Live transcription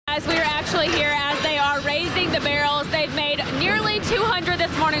As we are actually here as they are raising the barrels. They've made nearly 200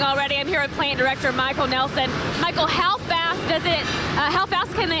 this morning already. I'm here with Plant Director Michael Nelson. Michael, how fast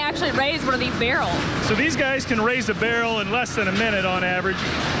can they actually raise one of these barrels? So these guys can raise a barrel in less than a minute on average.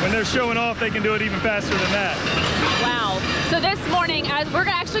 When they're showing off, they can do it even faster than that. Wow. So this morning, we're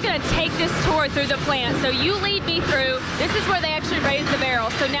actually going to take this tour through the plant. So you lead me through. This is where they actually raise the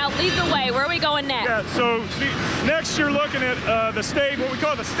barrels. So now lead the way. Where are we going next? Yeah, so next you're looking at the stave, what we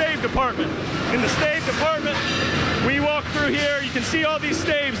call the stave department. In the stave department, we walk through here. You can see all these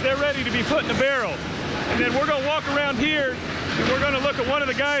staves. They're ready to be put in the barrel. And then we're going to walk around here, and we're going to look at one of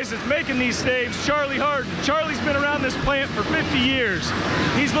the guys that's making these staves, Charlie Harden. Charlie's been around this plant for 50 years.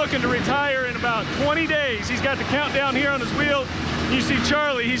 He's looking to retire in about 20 days. He's got the countdown here on his wheel. You see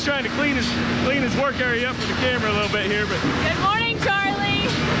Charlie, he's trying to clean his work area up for the camera a little bit here. But good morning, Charlie.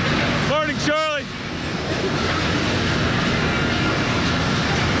 Morning, Charlie.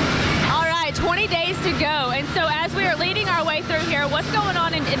 All right, 20 days to go. And so as we are leading our way through here, what's going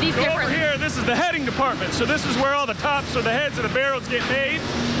on in these different... Over here, this is the heading department. So this is where all the tops or the heads of the barrels get made.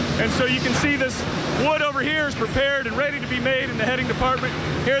 And so you can see this wood over here is prepared and ready to be made in the heading department.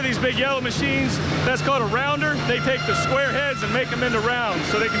 Here are these big yellow machines. That's called a rounder. They take the square heads and make them into rounds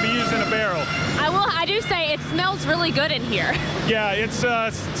so they can be used in a barrel. I do say it smells really good in here. Yeah, it's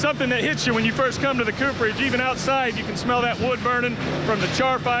something that hits you when you first come to the cooperage. Even outside, you can smell that wood burning from the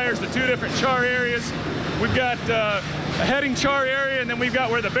char fires, the two different char areas. We've got a heading char area, and then we've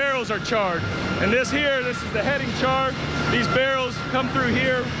got where the barrels are charred. And this is the heading char. These barrels come through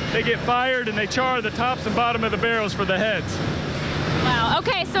here, they get fired, and they char the tops and bottom of the barrels for the heads. Wow,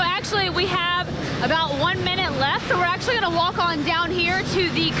 okay, so actually we have about 1 minute left, so we're actually going to walk on down here to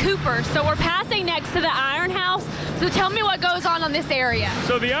the cooper. So we're passing next to the iron house. So tell me what goes on this area.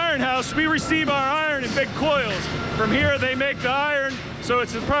 So the iron house, we receive our iron in big coils. From here, they make the iron, so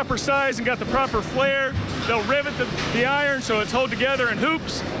it's the proper size and got the proper flare. They'll rivet the iron so it's held together in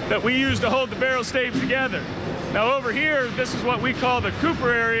hoops that we use to hold the barrel staves together. Now over here, this is what we call the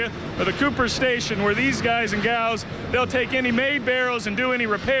cooper area, or the cooper station, where these guys and gals, they'll take any made barrels and do any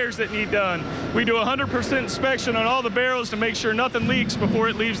repairs that need done. We do 100% inspection on all the barrels to make sure nothing leaks before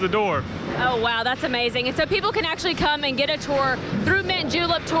it leaves the door. Oh, wow, that's amazing. And so people can actually come and get a tour through Mint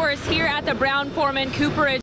Julep Tours here at the Forman Cooperage.